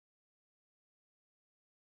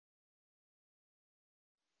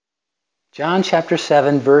John chapter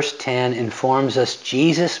 7 verse 10 informs us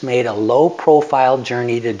Jesus made a low-profile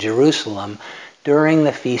journey to Jerusalem during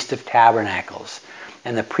the Feast of Tabernacles.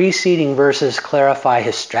 And the preceding verses clarify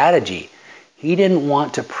his strategy. He didn't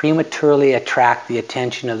want to prematurely attract the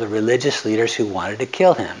attention of the religious leaders who wanted to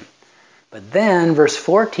kill him. But then verse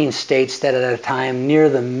 14 states that at a time near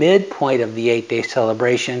the midpoint of the 8-day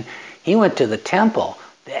celebration, he went to the temple,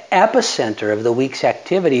 the epicenter of the week's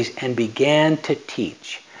activities, and began to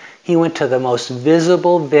teach. He went to the most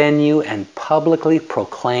visible venue and publicly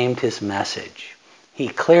proclaimed his message. He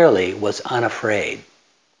clearly was unafraid.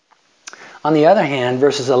 On the other hand,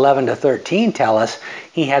 verses 11 to 13 tell us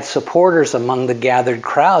he had supporters among the gathered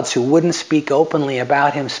crowds who wouldn't speak openly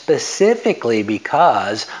about him specifically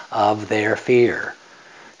because of their fear.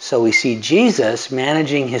 So we see Jesus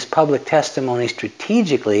managing his public testimony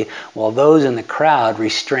strategically while those in the crowd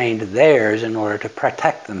restrained theirs in order to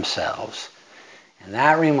protect themselves. And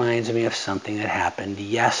that reminds me of something that happened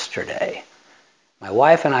yesterday. My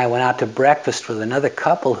wife and I went out to breakfast with another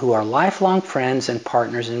couple who are lifelong friends and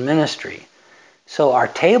partners in ministry. So our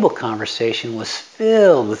table conversation was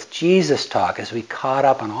filled with Jesus talk as we caught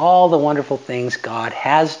up on all the wonderful things God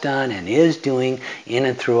has done and is doing in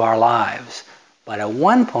and through our lives. But at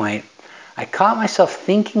one point, I caught myself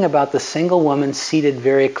thinking about the single woman seated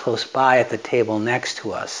very close by at the table next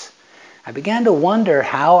to us. I began to wonder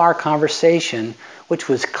how our conversation, which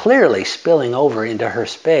was clearly spilling over into her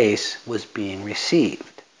space, was being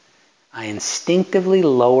received. I instinctively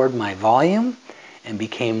lowered my volume and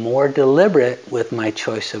became more deliberate with my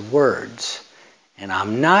choice of words. And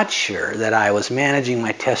I'm not sure that I was managing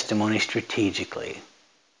my testimony strategically.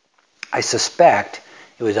 I suspect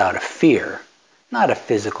it was out of fear, not of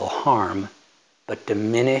physical harm, but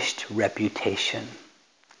diminished reputation.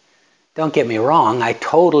 Don't get me wrong, I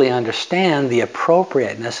totally understand the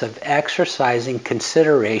appropriateness of exercising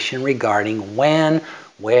consideration regarding when,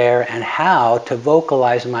 where, and how to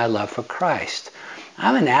vocalize my love for Christ.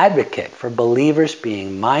 I'm an advocate for believers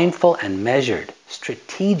being mindful and measured,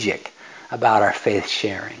 strategic about our faith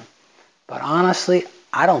sharing. But honestly,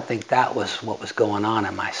 I don't think that was what was going on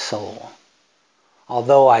in my soul.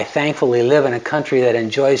 Although I thankfully live in a country that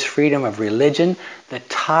enjoys freedom of religion, the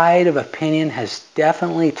tide of opinion has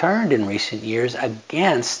definitely turned in recent years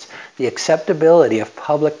against the acceptability of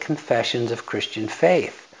public confessions of Christian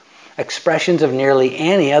faith. Expressions of nearly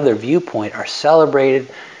any other viewpoint are celebrated,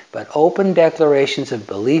 but open declarations of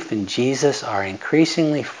belief in Jesus are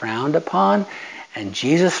increasingly frowned upon, and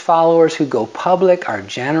Jesus followers who go public are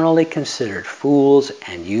generally considered fools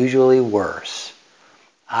and usually worse.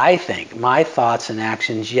 I think my thoughts and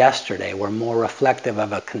actions yesterday were more reflective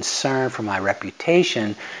of a concern for my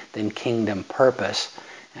reputation than kingdom purpose,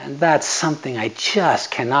 and that's something I just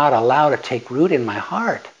cannot allow to take root in my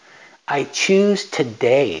heart. I choose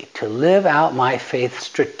today to live out my faith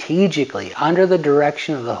strategically under the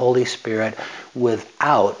direction of the Holy Spirit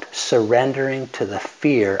without surrendering to the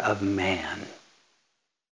fear of man.